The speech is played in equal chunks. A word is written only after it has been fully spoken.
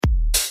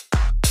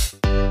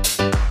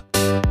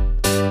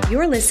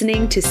You're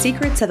listening to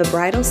Secrets of a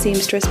Bridal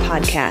Seamstress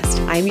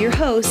podcast. I'm your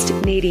host,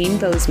 Nadine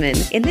Bozeman.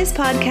 In this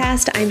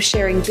podcast, I'm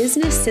sharing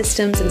business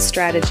systems and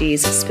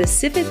strategies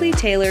specifically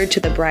tailored to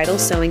the bridal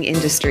sewing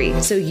industry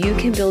so you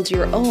can build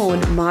your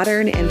own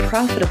modern and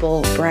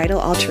profitable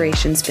bridal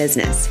alterations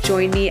business.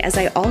 Join me as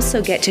I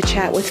also get to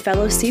chat with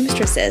fellow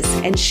seamstresses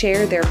and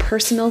share their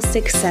personal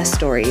success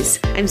stories.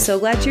 I'm so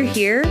glad you're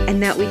here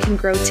and that we can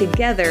grow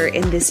together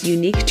in this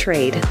unique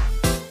trade.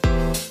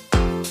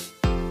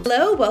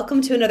 Hello,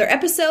 welcome to another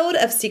episode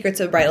of Secrets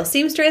of Bridal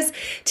Seamstress.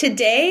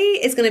 Today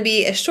is going to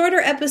be a shorter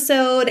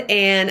episode,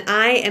 and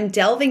I am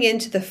delving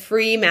into the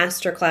free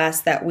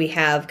masterclass that we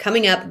have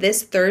coming up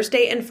this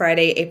Thursday and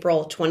Friday,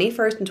 April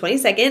 21st and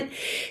 22nd.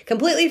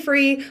 Completely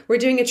free. We're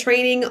doing a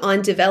training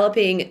on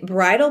developing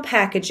bridal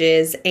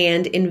packages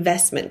and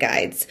investment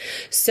guides.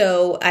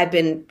 So I've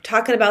been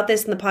talking about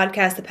this in the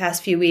podcast the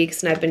past few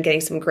weeks, and I've been getting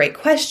some great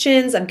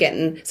questions. I'm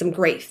getting some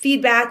great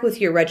feedback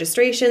with your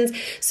registrations.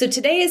 So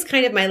today is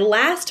kind of my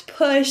last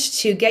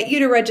push to get you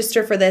to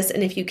register for this.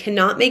 And if you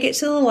cannot make it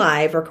to the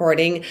live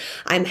recording,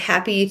 I'm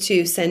happy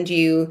to send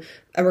you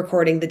a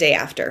recording the day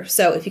after.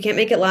 So if you can't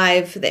make it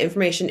live, the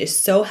information is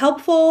so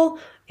helpful,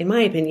 in my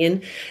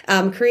opinion.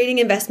 Creating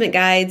investment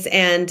guides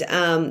and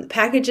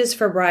packages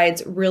for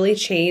brides really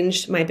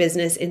changed my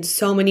business in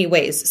so many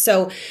ways.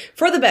 So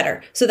for the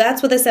better. So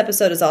that's what this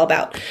episode is all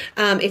about.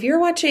 If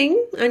you're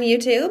watching on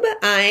YouTube,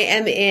 I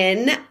am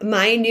in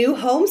my new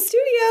home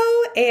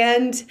studio,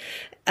 and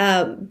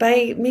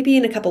by maybe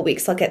in a couple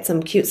weeks, I'll get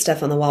some cute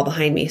stuff on the wall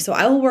behind me. So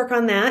I will work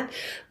on that,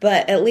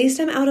 but at least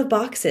I'm out of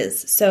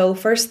boxes. So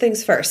first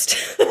things first.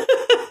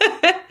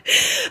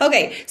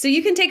 Okay, so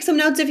you can take some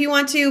notes if you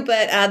want to,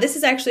 but this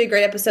is actually a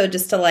great episode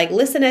just to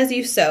listen as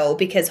you sew,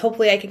 because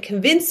hopefully I can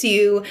convince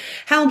you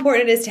how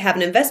important it is to have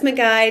an investment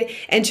guide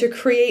and to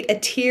create a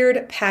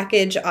tiered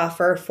package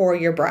offer for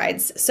your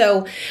brides.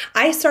 So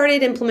I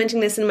started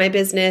implementing this in my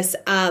business,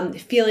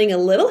 feeling a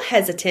little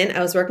hesitant. I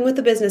was working with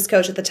a business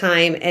coach at the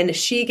time, and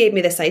she gave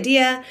me this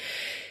idea.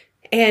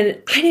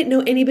 And I didn't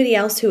know anybody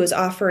else who was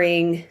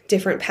offering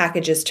different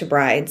packages to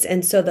brides.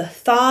 And so the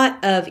thought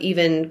of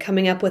even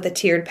coming up with a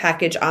tiered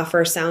package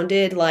offer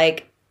sounded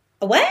like,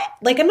 what?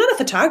 I'm not a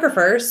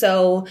photographer.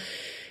 So,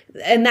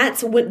 and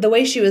that's what the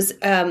way she was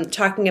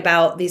talking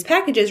about these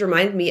packages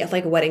reminded me of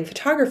wedding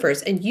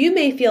photographers. And you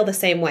may feel the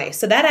same way.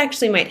 So that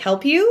actually might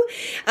help you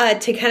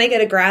to kind of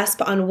get a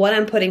grasp on what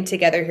I'm putting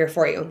together here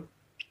for you.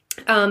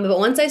 But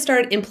once I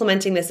started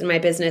implementing this in my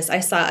business, I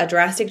saw a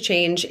drastic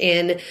change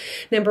in,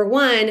 number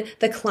one,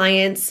 the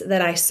clients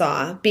that I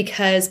saw,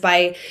 because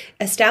by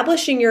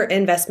establishing your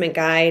investment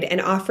guide and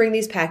offering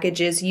these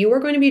packages, you are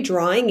going to be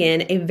drawing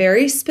in a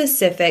very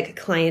specific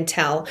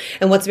clientele.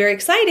 And what's very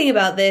exciting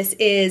about this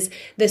is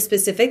the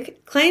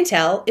specific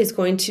clientele is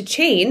going to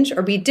change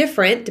or be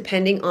different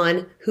depending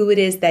on who it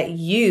is that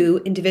you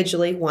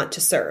individually want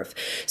to serve.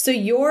 So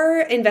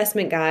your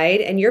investment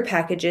guide and your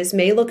packages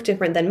may look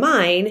different than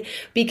mine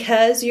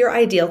because your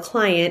ideal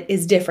client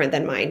is different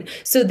than mine.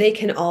 So they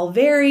can all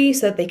vary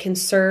so that they can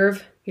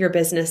serve your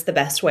business the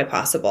best way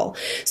possible.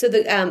 So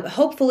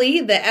hopefully,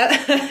 and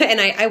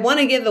I want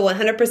to give a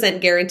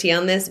 100% guarantee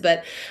on this,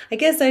 but I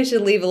guess I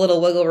should leave a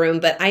little wiggle room.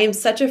 But I am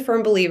such a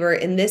firm believer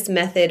in this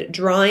method,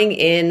 drawing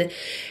in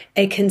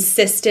a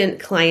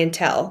consistent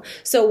clientele.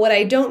 So what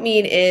I don't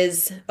mean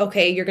is,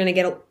 okay, you're going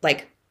to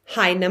get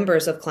high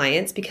numbers of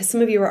clients because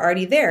some of you are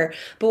already there.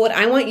 But what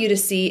I want you to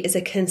see is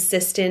a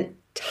consistent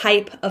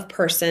type of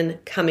person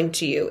coming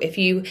to you. If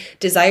you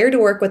desire to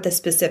work with a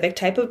specific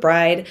type of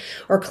bride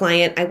or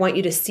client, I want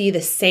you to see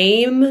the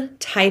same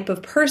type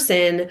of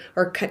person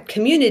or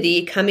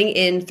community coming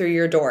in through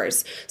your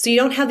doors. So you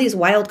don't have these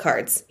wild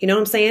cards. You know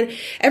what I'm saying?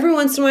 Every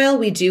once in a while,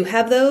 we do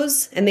have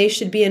those, and they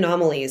should be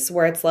anomalies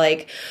where it's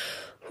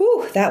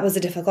whew, that was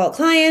a difficult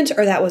client,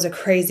 or that was a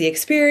crazy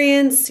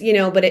experience,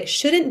 but it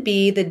shouldn't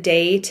be the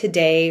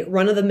day-to-day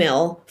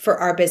run-of-the-mill for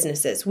our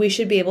businesses. We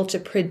should be able to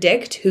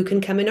predict who can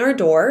come in our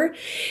door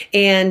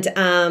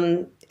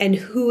and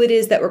who it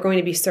is that we're going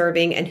to be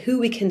serving and who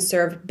we can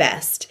serve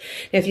best.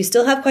 Now, if you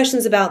still have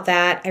questions about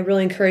that, I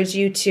really encourage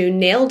you to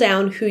nail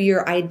down who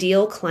your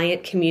ideal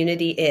client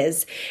community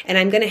is. And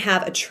I'm going to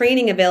have a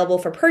training available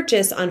for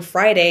purchase on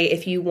Friday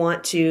if you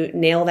want to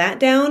nail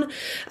that down,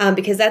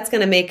 because that's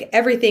going to make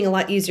everything a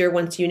lot easier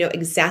once you know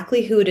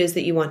exactly who it is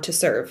that you want to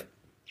serve.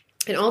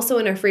 And also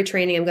in our free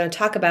training, I'm going to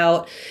talk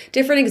about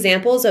different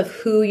examples of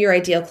who your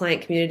ideal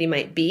client community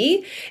might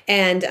be.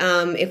 And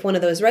if one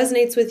of those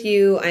resonates with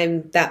you,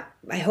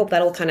 I hope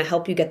that'll kind of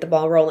help you get the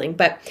ball rolling.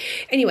 But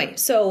anyway,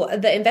 so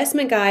the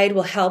investment guide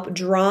will help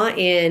draw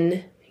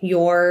in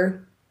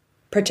your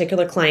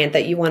particular client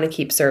that you want to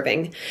keep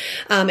serving.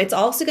 It's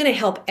also going to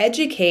help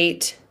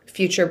educate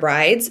future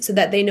brides so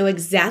that they know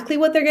exactly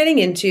what they're getting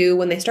into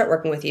when they start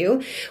working with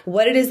you,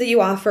 what it is that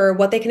you offer,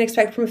 what they can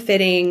expect from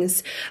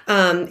fittings,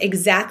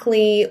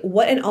 exactly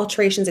what an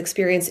alterations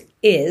experience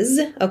is,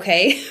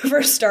 okay?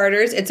 For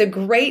starters, it's a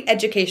great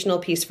educational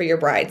piece for your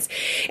brides.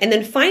 And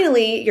then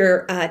finally,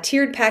 your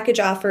tiered package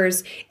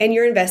offers and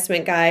your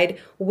investment guide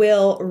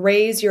will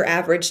raise your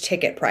average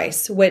ticket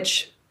price,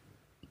 which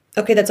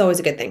Okay, that's always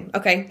a good thing.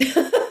 Okay.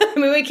 I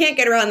mean, we can't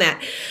get around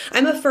that.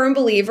 I'm a firm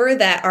believer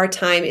that our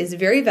time is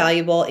very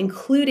valuable,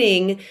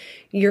 including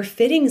your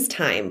fittings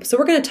time. So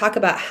we're going to talk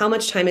about how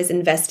much time is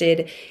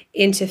invested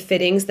into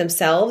fittings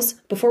themselves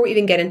before we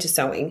even get into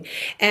sewing,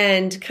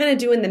 and kind of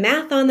doing the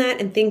math on that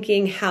and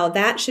thinking how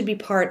that should be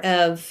part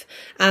of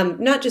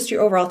not just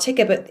your overall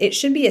ticket, but it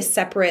should be a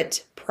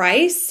separate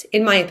price,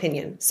 in my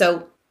opinion.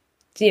 So,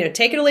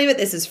 take it or leave it.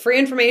 This is free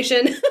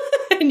information.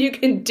 And you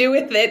can do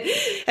with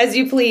it as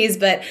you please,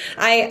 but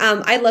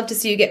I'd love to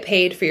see you get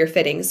paid for your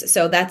fittings.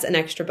 So that's an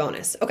extra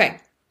bonus. Okay.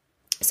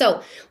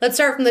 So let's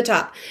start from the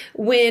top.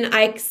 When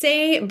I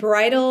say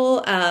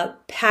bridal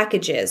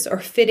packages or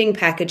fitting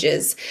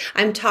packages,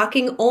 I'm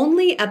talking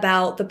only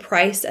about the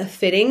price of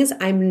fittings.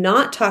 I'm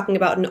not talking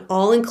about an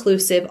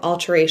all-inclusive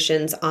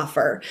alterations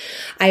offer.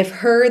 I've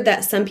heard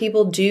that some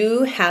people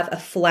do have a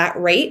flat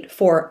rate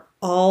for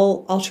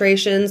all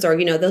alterations, or,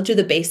 they'll do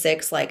the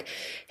basics like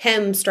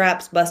hem,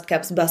 straps, bust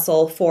cups,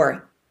 bustle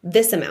for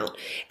this amount.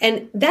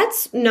 And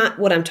that's not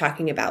what I'm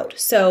talking about.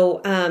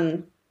 So,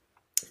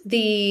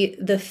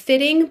 the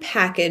fitting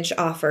package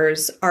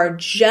offers are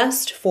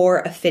just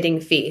for a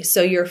fitting fee.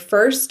 So you're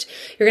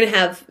going to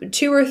have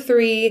 2 or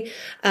 3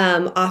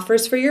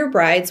 offers for your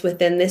brides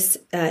within this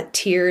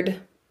tiered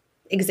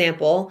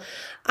example.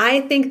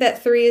 I think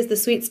that 3 is the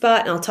sweet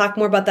spot, and I'll talk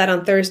more about that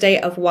on Thursday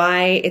of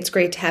why it's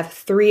great to have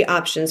 3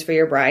 options for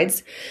your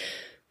brides.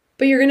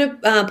 But you're going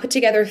to put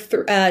together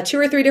 2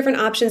 or 3 different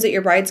options that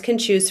your brides can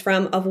choose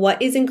from of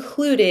what is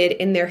included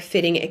in their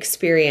fitting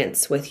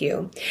experience with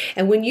you.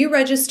 And when you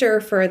register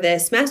for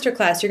this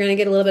masterclass, you're going to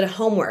get a little bit of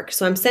homework.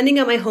 So I'm sending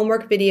out my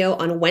homework video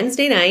on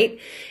Wednesday night.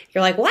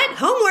 You're like, what?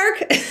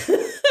 Homework?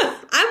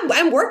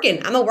 I'm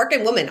working. I'm a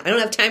working woman. I don't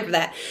have time for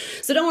that.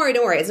 So don't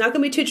worry. It's not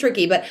going to be too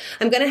tricky, but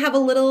I'm going to have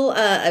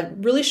a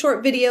really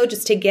short video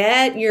just to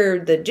get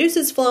the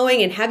juices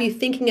flowing and have you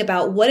thinking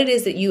about what it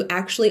is that you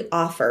actually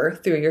offer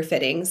through your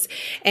fittings,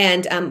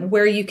 and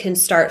where you can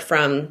start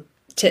from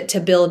to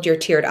build your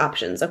tiered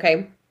options.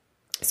 Okay.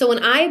 So when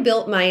I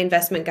built my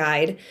investment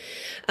guide,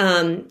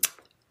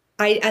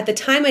 at the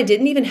time, I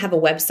didn't even have a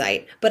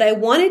website, but I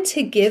wanted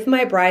to give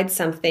my bride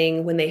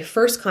something when they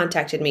first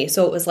contacted me.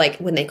 So it was like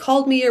when they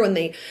called me or when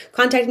they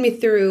contacted me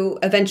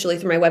eventually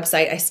through my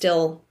website, I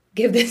still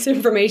give this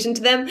information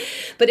to them.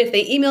 But if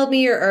they emailed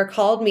me or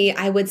called me,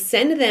 I would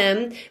send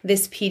them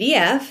this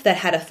PDF that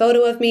had a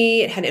photo of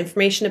me. It had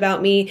information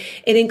about me.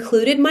 It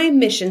included my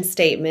mission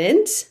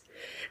statement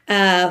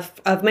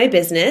of my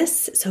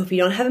business. So if you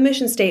don't have a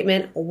mission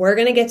statement, we're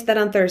going to get to that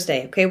on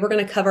Thursday. Okay. We're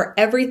going to cover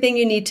everything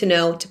you need to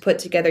know to put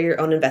together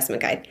your own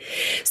investment guide.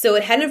 So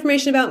it had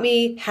information about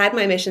me, had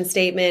my mission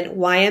statement,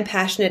 why I'm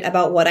passionate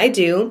about what I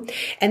do.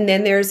 And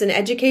then there's an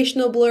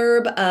educational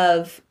blurb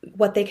of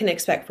what they can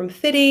expect from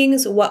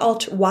fittings,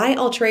 why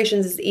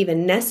alterations is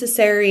even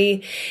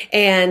necessary,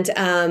 and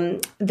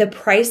the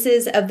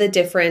prices of the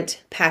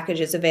different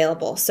packages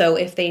available. So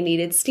if they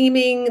needed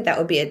steaming, that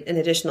would be an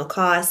additional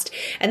cost.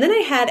 And then I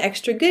had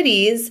extra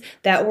goodies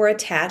that were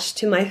attached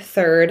to my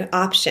third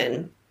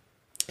option.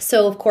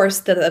 So of course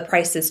the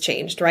prices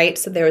changed, right?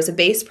 So there was a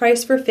base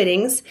price for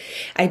fittings.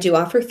 I do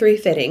offer 3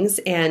 fittings,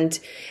 and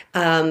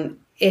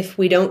if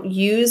we don't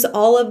use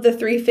all of the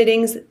 3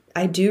 fittings,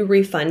 I do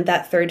refund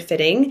that third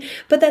fitting,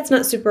 but that's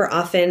not super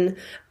often.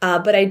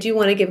 But I do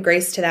want to give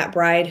grace to that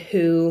bride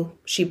who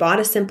she bought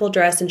a simple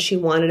dress and she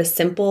wanted a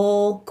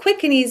simple,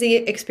 quick and easy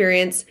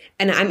experience,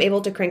 and I'm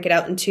able to crank it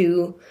out in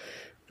 2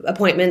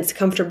 appointments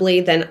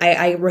comfortably, then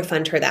I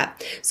refund her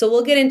that. So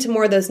we'll get into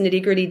more of those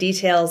nitty-gritty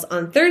details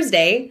on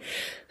Thursday.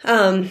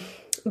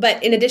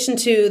 But in addition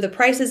to the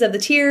prices of the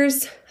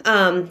tiers,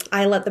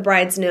 I let the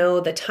brides know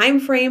the time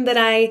frame that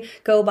I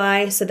go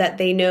by so that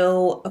they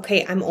know,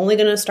 okay, I'm only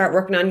going to start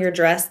working on your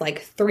dress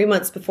like 3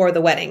 months before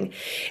the wedding.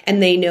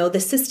 And they know the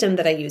system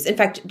that I use. In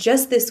fact,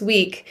 just this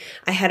week,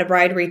 I had a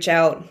bride reach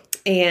out,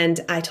 and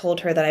I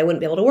told her that I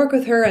wouldn't be able to work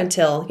with her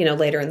until,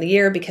 later in the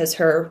year because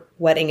her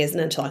wedding isn't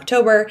until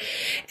October.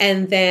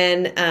 And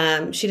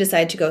then she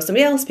decided to go with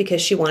somebody else because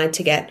she wanted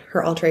to get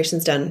her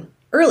alterations done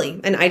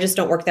early. And I just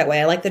don't work that way.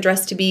 I like the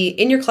dress to be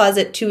in your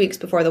closet 2 weeks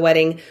before the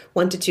wedding,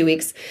 1 to 2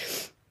 weeks.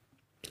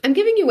 I'm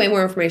giving you way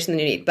more information than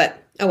you need, but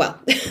oh well.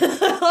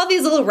 All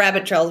these little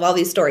rabbit trails of all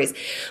these stories.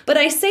 But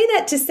I say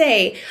that to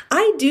say,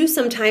 I do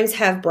sometimes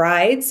have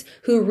brides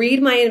who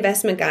read my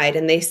investment guide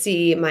and they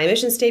see my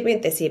mission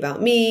statement, they see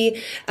about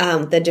me,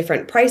 the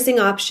different pricing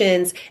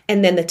options,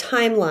 and then the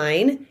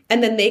timeline,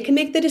 and then they can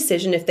make the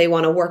decision if they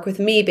want to work with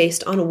me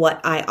based on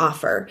what I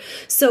offer.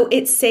 So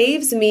it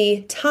saves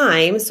me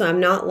time, so I'm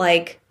not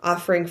like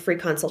offering free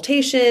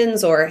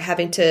consultations or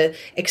having to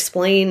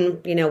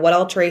explain, what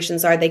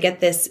alterations are. They get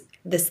this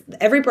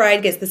every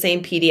bride gets the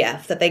same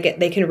PDF that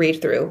they can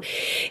read through,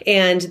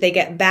 and they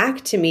get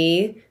back to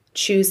me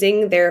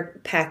choosing their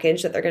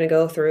package that they're going to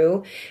go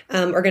through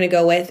or going to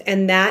go with,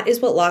 and that is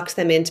what locks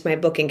them into my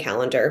booking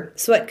calendar.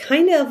 So it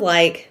kind of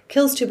like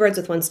kills 2 birds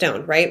with 1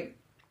 stone, right?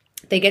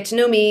 They get to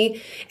know me,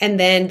 and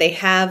then they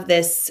have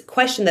this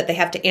question that they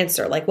have to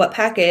answer, like what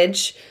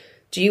package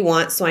do you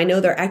want? So I know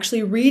they're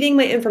actually reading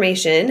my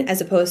information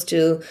as opposed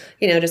to,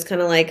 just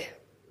kind of like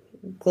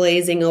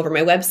glazing over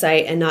my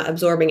website and not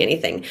absorbing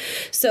anything.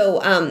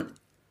 So,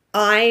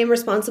 I am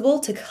responsible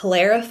to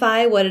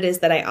clarify what it is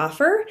that I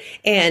offer,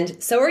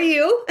 and so are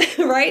you,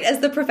 right, as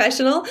the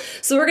professional.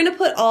 So we're going to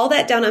put all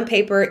that down on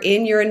paper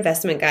in your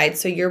investment guide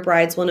so your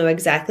brides will know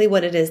exactly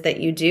what it is that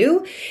you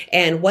do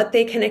and what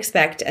they can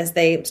expect as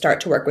they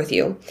start to work with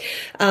you.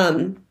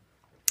 And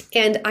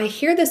I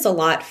hear this a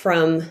lot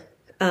from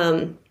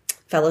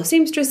fellow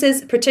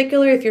seamstresses,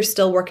 particularly if you're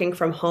still working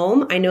from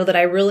home. I know that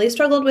I really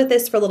struggled with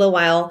this for a little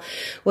while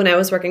when I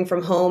was working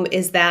from home,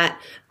 is that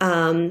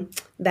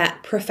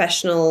that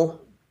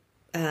professional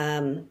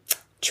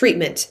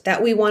treatment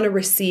that we want to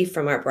receive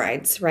from our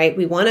brides, right?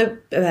 We want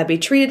to be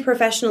treated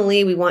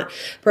professionally. We want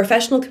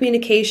professional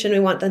communication. We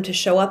want them to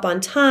show up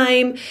on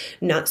time,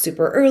 not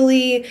super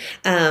early,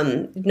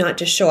 not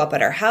just show up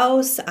at our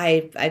house.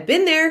 I've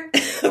been there,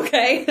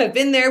 okay? I've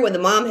been there when the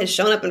mom has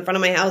shown up in front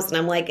of my house and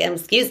I'm like,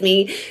 excuse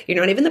me, you're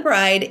not even the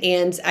bride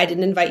and I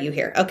didn't invite you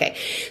here. Okay,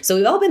 so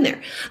we've all been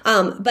there.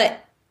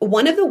 But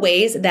one of the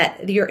ways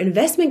that your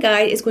investment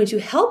guide is going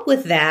to help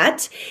with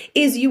that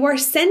is you are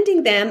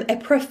sending them a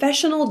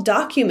professional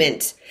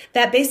document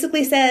that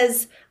basically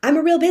says, I'm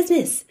a real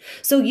business.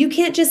 So you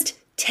can't just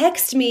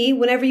text me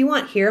whenever you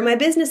want. Here are my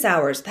business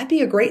hours. That'd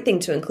be a great thing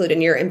to include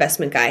in your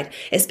investment guide,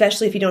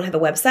 especially if you don't have a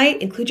website.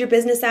 Include your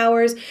business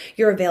hours,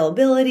 your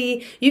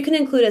availability. You can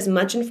include as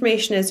much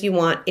information as you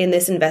want in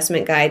this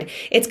investment guide.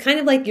 It's kind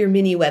of like your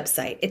mini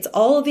website. It's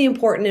all of the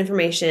important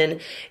information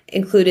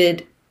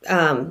included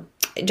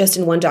just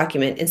in one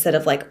document instead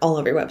of like all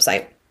over your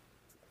website.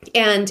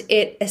 And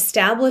it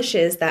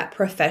establishes that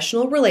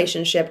professional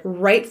relationship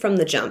right from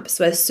the jump.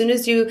 So as soon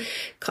as you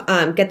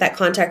get that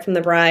contact from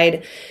the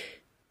bride,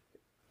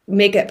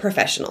 make it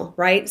professional,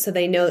 right? So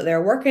they know that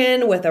they're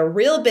working with a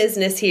real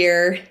business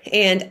here.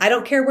 And I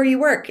don't care where you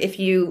work. If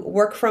you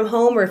work from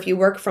home or if you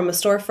work from a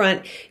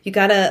storefront, you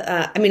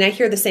gotta, I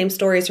hear the same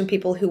stories from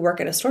people who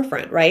work in a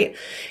storefront, right?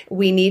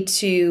 We need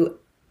to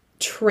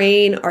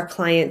train our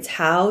clients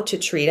how to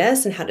treat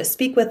us and how to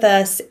speak with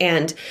us.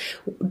 And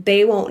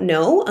they won't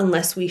know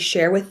unless we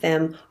share with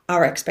them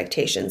our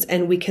expectations.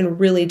 And we can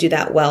really do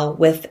that well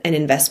with an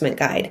investment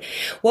guide.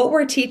 What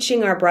we're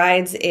teaching our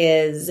brides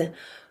is,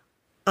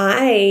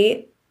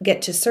 I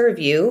get to serve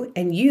you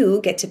and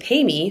you get to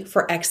pay me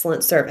for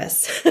excellent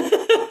service.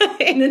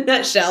 In a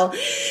nutshell.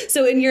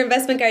 So in your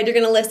investment guide, you're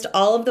going to list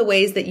all of the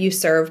ways that you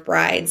serve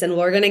brides. And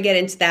we're going to get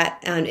into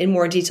that in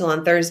more detail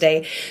on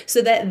Thursday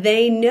so that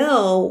they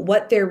know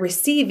what they're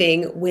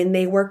receiving when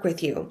they work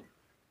with you.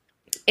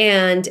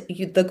 And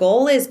the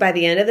goal is by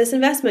the end of this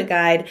investment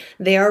guide,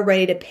 they are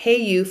ready to pay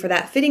you for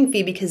that fitting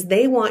fee because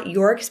they want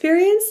your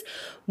experience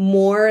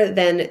more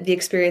than the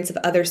experience of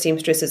other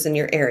seamstresses in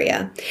your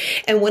area.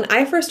 And when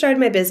I first started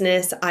my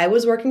business, I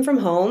was working from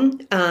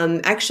home.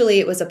 Actually,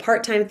 it was a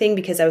part-time thing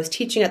because I was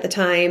teaching at the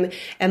time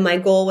and my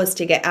goal was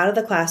to get out of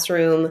the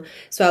classroom.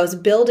 So I was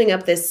building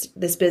up this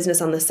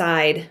business on the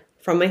side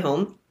from my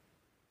home.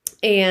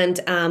 And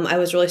I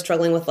was really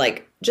struggling with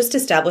just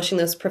establishing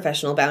those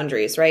professional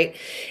boundaries, right?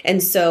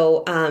 And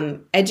so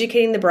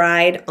educating the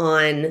bride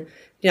on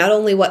not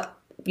only what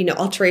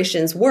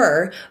alterations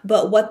were,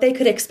 but what they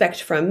could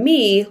expect from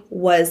me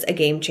was a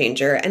game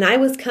changer. And I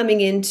was coming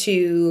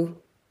into,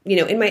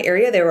 in my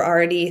area, there were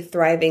already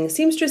thriving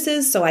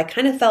seamstresses. So I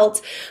kind of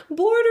felt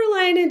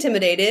borderline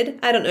intimidated.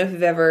 I don't know if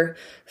you've ever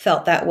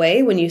felt that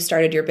way when you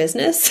started your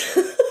business.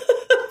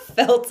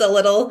 Felt a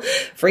little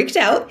freaked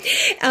out.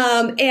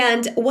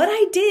 And what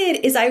I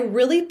did is I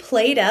really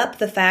played up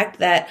the fact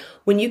that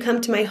when you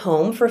come to my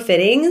home for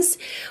fittings,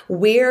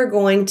 we're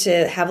going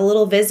to have a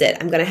little visit.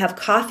 I'm going to have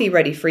coffee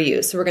ready for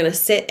you. So we're going to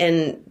sit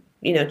and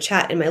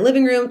chat in my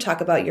living room,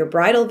 talk about your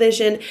bridal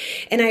vision.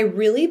 And I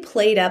really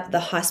played up the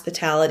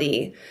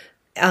hospitality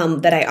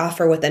that I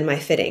offer within my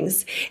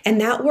fittings.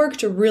 And that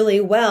worked really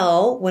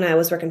well when I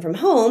was working from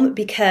home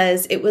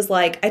because it was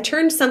like I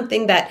turned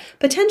something that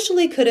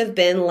potentially could have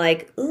been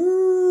like,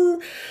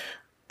 ooh,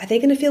 are they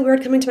going to feel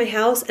weird coming to my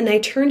house? And I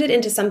turned it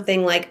into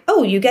something like,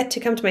 oh, you get to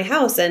come to my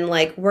house and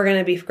we're going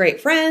to be great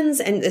friends.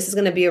 And this is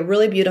going to be a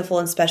really beautiful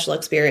and special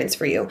experience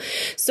for you.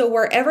 So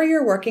wherever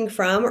you're working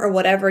from or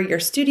whatever your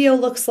studio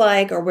looks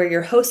like or where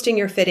you're hosting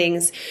your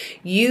fittings,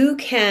 you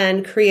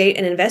can create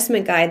an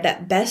investment guide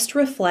that best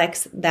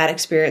reflects that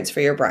experience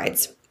for your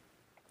brides.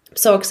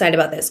 So excited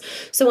about this.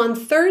 So on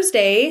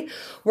Thursday,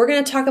 we're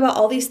going to talk about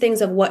all these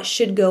things of what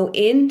should go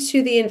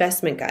into the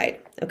investment guide.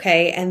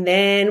 Okay. And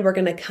then we're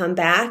going to come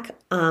back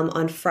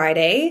on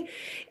Friday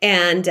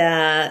and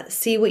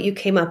see what you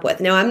came up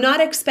with. Now, I'm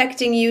not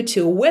expecting you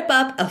to whip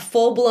up a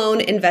full-blown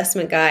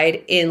investment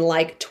guide in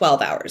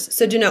 12 hours.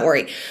 So do not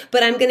worry.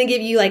 But I'm going to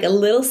give you a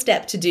little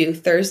step to do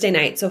Thursday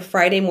night. So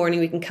Friday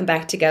morning, we can come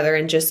back together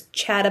and just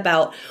chat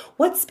about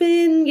what's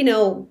been,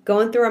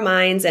 going through our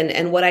minds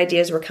and what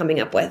ideas we're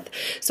coming up with.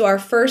 So our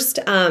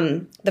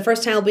the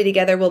first time we'll be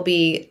together will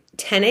be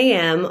 10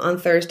 a.m. on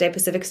Thursday,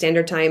 Pacific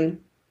Standard Time.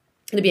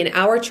 Going to be an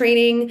hour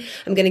training.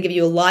 I'm going to give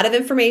you a lot of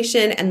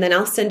information, and then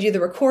I'll send you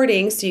the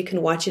recording so you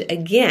can watch it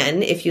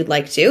again if you'd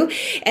like to.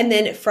 And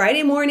then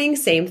Friday morning,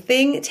 same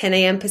thing, 10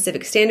 a.m.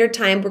 Pacific Standard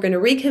Time. We're going to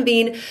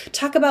reconvene,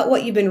 talk about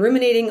what you've been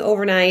ruminating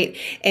overnight,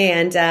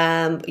 and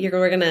we're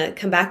going to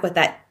come back with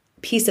that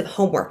piece of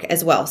homework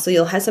as well. So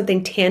you'll have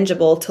something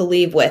tangible to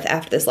leave with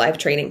after this live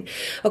training.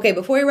 Okay,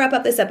 before we wrap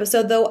up this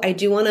episode though, I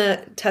do want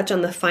to touch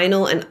on the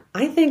final, and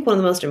I think one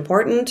of the most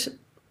important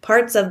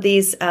parts of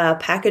these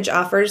package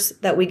offers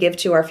that we give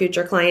to our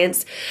future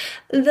clients,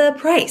 the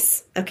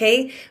price,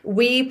 okay?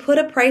 We put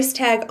a price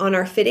tag on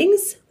our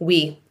fittings.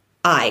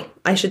 I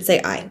should say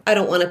I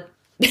don't want to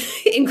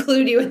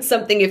include you in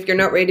something if you're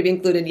not ready to be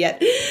included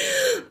yet,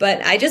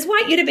 but I just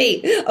want you to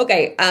be.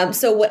 Okay,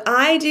 so what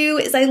I do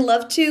is I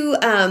love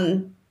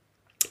to,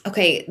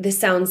 okay, this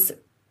sounds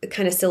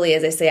kind of silly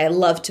as I say I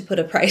love to put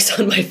a price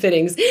on my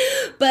fittings,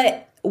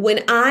 but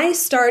when I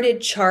started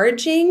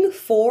charging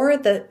for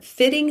the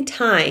fitting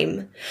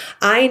time,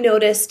 I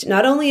noticed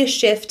not only a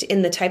shift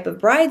in the type of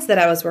brides that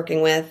I was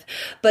working with,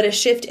 but a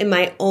shift in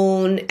my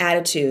own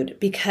attitude,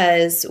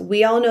 because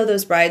we all know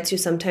those brides who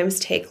sometimes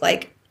take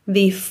like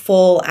the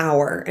full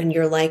hour and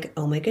you're like,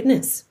 oh my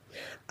goodness,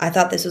 I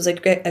thought this was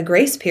like a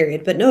grace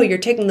period, but no, you're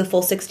taking the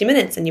full 60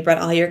 minutes and you brought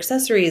all your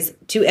accessories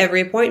to every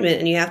appointment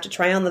and you have to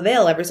try on the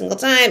veil every single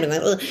time.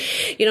 And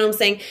you know what I'm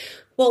saying?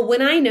 Well,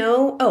 when I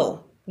know,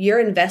 oh,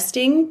 you're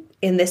investing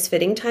in this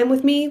fitting time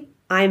with me,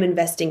 I'm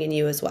investing in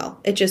you as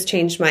well. It just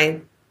changed my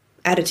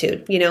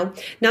attitude, you know?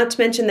 Not to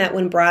mention that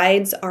when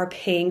brides are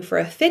paying for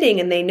a fitting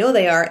and they know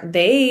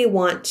they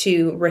want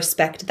to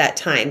respect that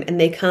time, and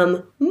they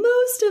come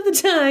most of the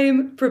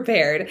time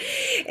prepared.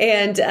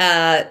 And,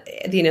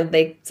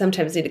 they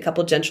sometimes need a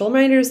couple gentle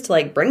reminders to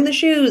like bring the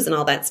shoes and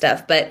all that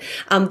stuff. But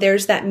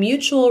there's that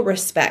mutual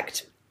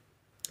respect.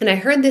 And I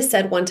heard this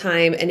said one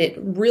time, and it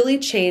really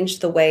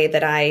changed the way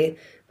that I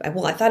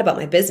thought about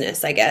my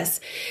business, I guess.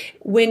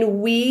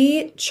 When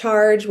we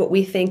charge what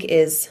we think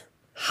is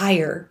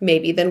higher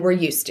maybe than we're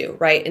used to,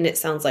 right? And it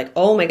sounds like,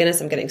 oh my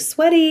goodness, I'm getting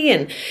sweaty.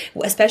 And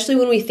especially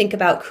when we think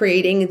about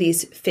creating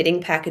these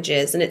fitting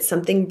packages and it's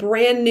something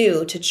brand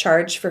new to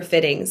charge for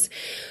fittings.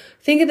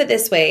 Think of it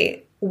this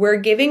way. We're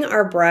giving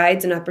our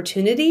brides an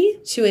opportunity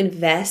to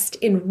invest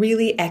in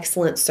really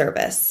excellent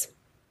service.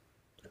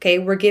 Okay,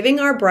 we're giving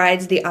our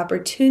brides the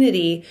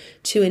opportunity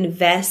to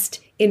invest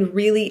in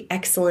really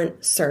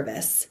excellent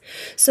service.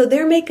 So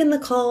they're making the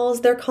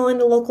calls, they're calling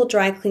the local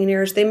dry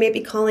cleaners, they may be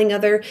calling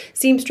other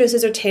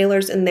seamstresses or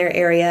tailors in their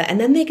area, and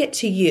then they get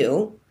to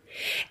you,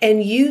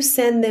 and you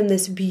send them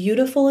this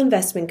beautiful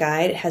investment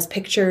guide. It has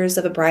pictures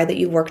of a bride that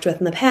you've worked with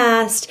in the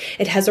past.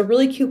 It has a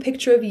really cute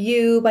picture of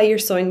you by your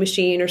sewing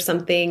machine or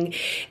something,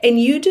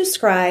 and you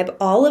describe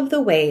all of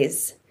the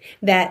ways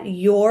that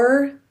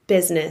your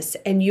business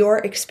and your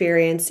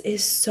experience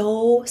is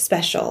so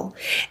special,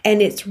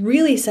 and it's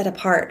really set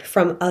apart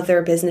from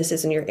other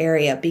businesses in your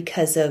area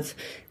because of,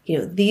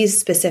 these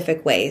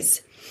specific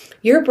ways.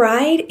 Your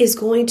bride is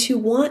going to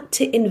want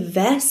to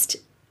invest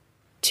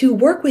to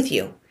work with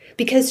you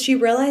because she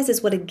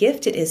realizes what a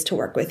gift it is to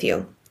work with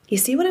you. You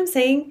see what I'm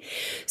saying?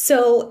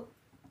 So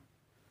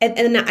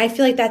And I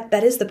feel like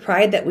that is the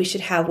pride that we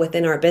should have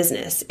within our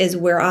business, is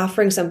we're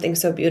offering something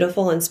so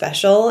beautiful and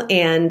special,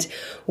 and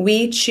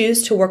we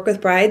choose to work with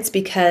brides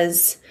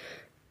because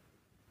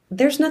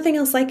there's nothing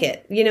else like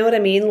it. You know what I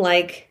mean?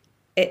 Like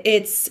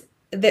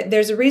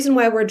there's a reason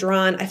why we're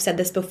drawn. I've said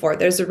this before.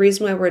 There's a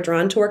reason why we're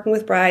drawn to working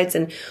with brides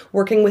and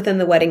working within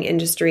the wedding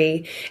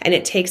industry, and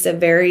it takes a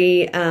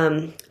very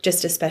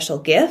just a special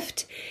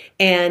gift,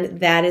 and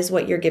that is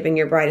what you're giving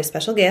your bride, a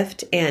special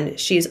gift, and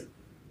she's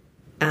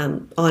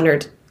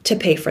honored to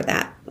pay for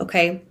that,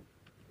 okay?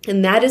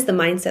 And that is the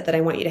mindset that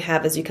I want you to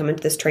have as you come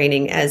into this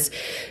training, as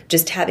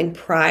just having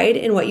pride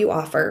in what you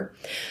offer.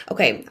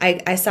 Okay,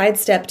 I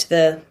sidestepped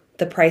the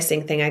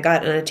pricing thing. I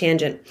got on a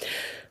tangent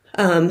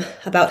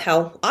about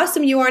how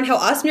awesome you are and how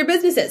awesome your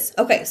business is.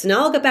 Okay, so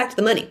now I'll get back to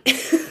the money.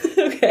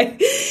 Okay,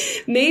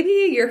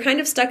 maybe you're kind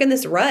of stuck in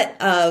this rut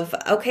of,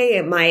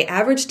 okay, my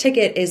average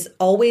ticket is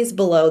always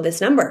below this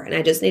number and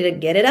I just need to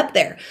get it up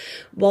there.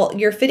 Well,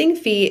 your fitting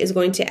fee is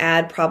going to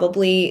add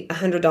probably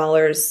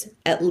 $100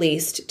 at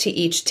least to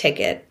each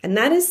ticket. And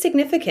that is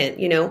significant.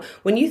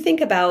 When you think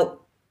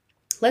about,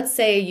 let's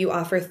say you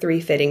offer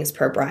 3 fittings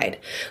per bride.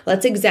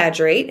 Let's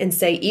exaggerate and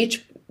say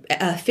each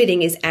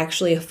fitting is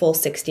actually a full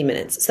 60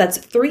 minutes. So that's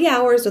 3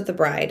 hours with the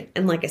bride.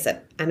 And like I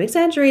said, I'm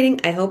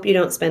exaggerating. I hope you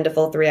don't spend a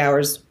full 3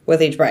 hours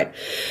with each bride.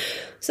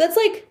 So that's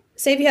like,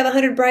 say if you have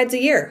 100 brides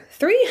a year,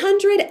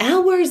 300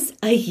 hours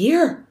a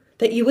year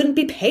that you wouldn't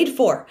be paid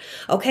for.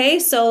 Okay,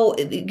 so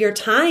your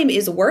time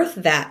is worth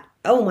that.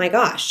 Oh my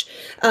gosh.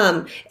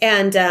 And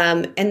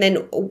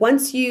then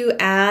once you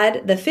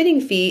add the fitting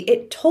fee,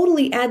 it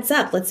totally adds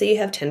up. Let's say you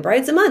have 10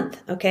 brides a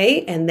month.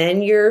 Okay. And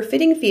then your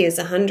fitting fee is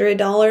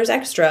 $100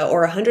 extra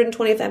or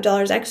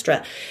 $125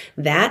 extra.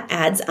 That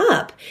adds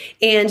up.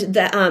 And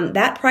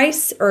that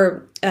price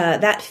or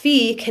that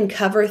fee can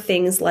cover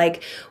things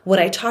like what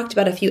I talked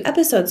about a few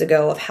episodes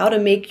ago of how to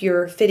make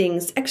your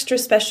fittings extra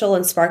special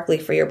and sparkly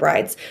for your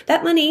brides.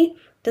 That money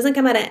doesn't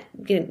come out of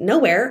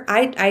nowhere.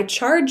 I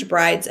charge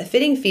brides a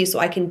fitting fee so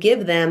I can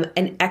give them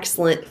an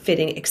excellent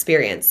fitting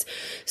experience.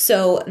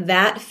 So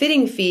that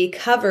fitting fee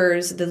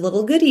covers the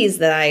little goodies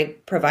that I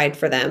provide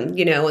for them,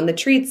 and the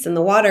treats and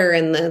the water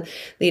and the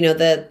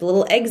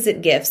little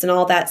exit gifts and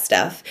all that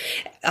stuff.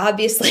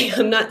 Obviously,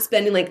 I'm not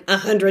spending like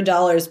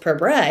 $100 per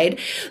bride,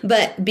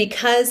 but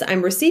because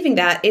I'm receiving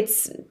that,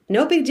 it's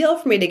no big deal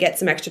for me to get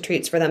some extra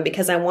treats for them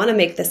because I want to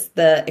make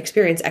the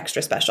experience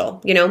extra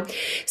special,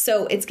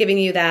 So it's giving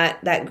you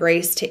that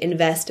grace to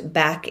invest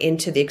back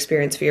into the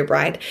experience for your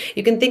bride.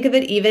 You can think of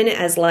it even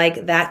as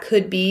like that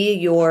could be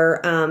your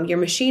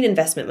machine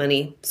investment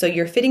money. So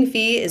your fitting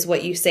fee is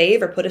what you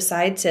save or put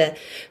aside to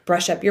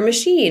brush up your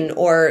machine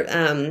or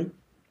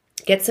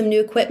get some new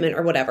equipment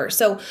or whatever.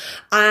 So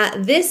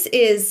this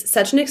is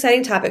such an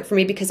exciting topic for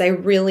me because I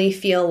really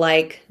feel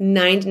like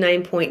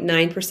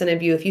 99.9%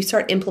 of you, if you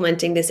start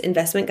implementing this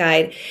investment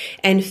guide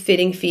and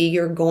fitting fee,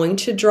 you're going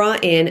to draw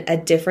in a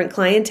different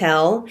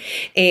clientele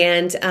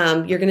and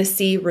you're going to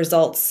see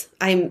results.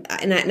 And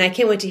I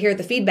can't wait to hear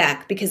the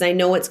feedback because I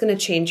know it's going to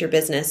change your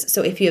business.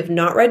 So if you have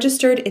not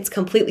registered, it's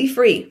completely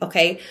free.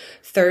 Okay.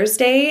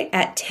 Thursday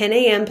at 10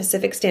 a.m.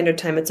 Pacific Standard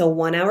Time. It's a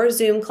 1-hour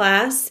Zoom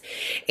class.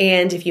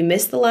 And if you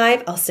miss the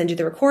live, I'll send you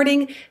the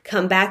recording.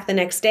 Come back the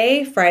next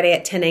day, Friday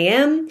at 10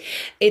 a.m.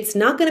 It's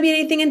not going to be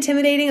anything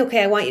intimidating.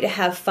 Okay. I want you to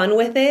have fun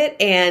with it.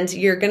 And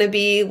you're going to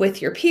be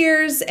with your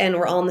peers and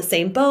we're all in the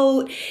same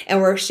boat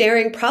and we're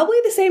sharing probably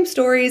the same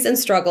stories and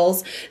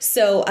struggles.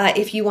 So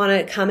if you want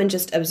to come and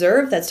just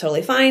observe, that's totally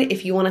fine.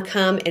 If you want to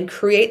come and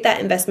create that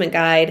investment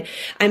guide,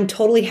 I'm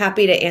totally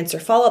happy to answer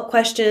follow-up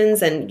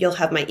questions and you'll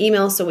have my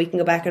email so we can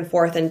go back and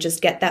forth and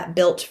just get that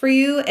built for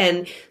you.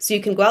 And so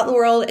you can go out in the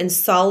world and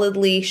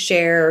solidly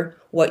share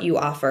what you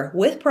offer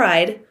with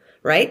pride,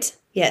 right?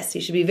 Yes,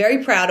 you should be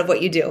very proud of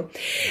what you do.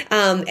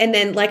 And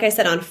then, like I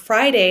said, on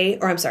Thursday,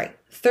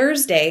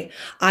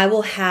 I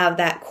will have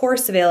that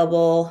course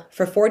available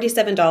for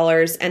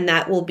 $47, and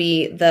that will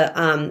be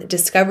the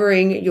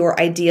Discovering Your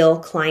Ideal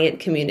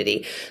Client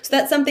Community. So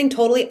that's something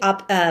totally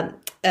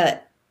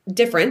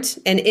different.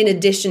 And in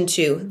addition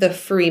to the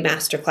free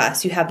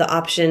masterclass, you have the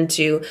option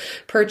to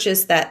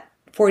purchase that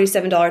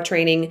 $47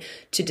 training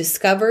to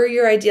discover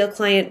your ideal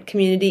client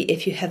community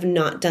if you have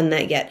not done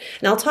that yet.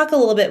 And I'll talk a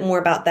little bit more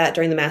about that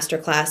during the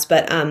masterclass,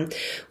 but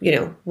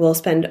we'll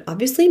spend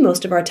obviously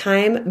most of our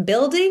time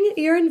building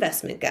your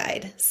investment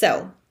guide.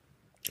 So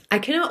I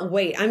cannot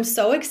wait. I'm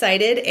so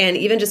excited. And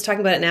even just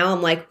talking about it now,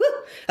 I'm like, woo,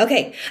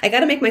 okay, I got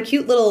to make my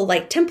cute little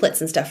like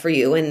templates and stuff for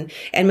you and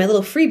my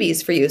little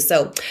freebies for you.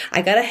 So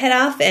I got to head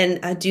off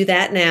and do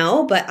that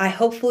now, but I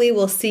hopefully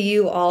will see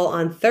you all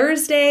on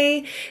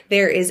Thursday.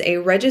 There is a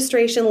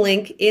registration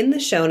link in the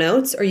show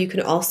notes, or you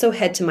can also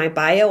head to my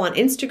bio on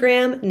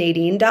Instagram,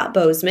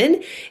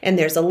 nadine.bozeman, and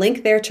there's a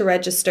link there to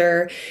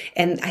register.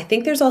 And I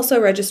think there's also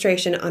a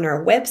registration on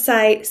our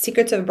website,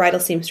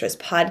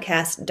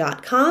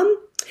 secretsofbridalseamstresspodcast.com.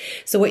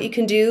 So what you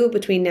can do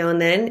between now and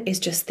then is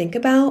just think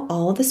about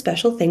all the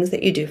special things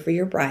that you do for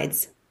your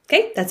brides.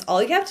 Okay, that's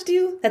all you have to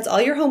do. That's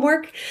all your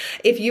homework.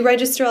 If you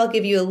register, I'll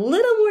give you a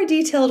little more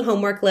detailed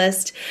homework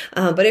list.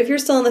 But if you're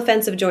still on the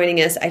fence of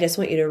joining us, I just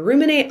want you to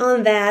ruminate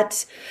on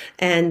that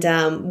and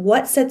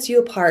what sets you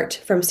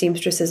apart from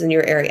seamstresses in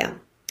your area.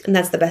 And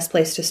that's the best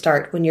place to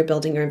start when you're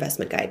building your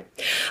investment guide.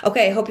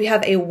 Okay, I hope you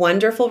have a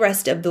wonderful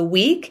rest of the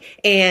week,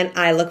 and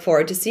I look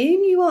forward to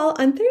seeing you all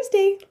on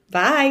Thursday.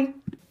 Bye.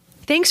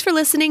 Thanks for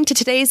listening to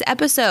today's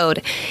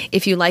episode.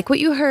 If you like what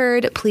you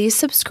heard, please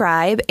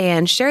subscribe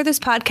and share this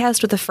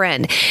podcast with a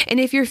friend. And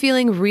if you're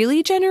feeling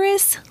really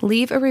generous,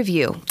 leave a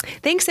review.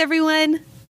 Thanks, everyone.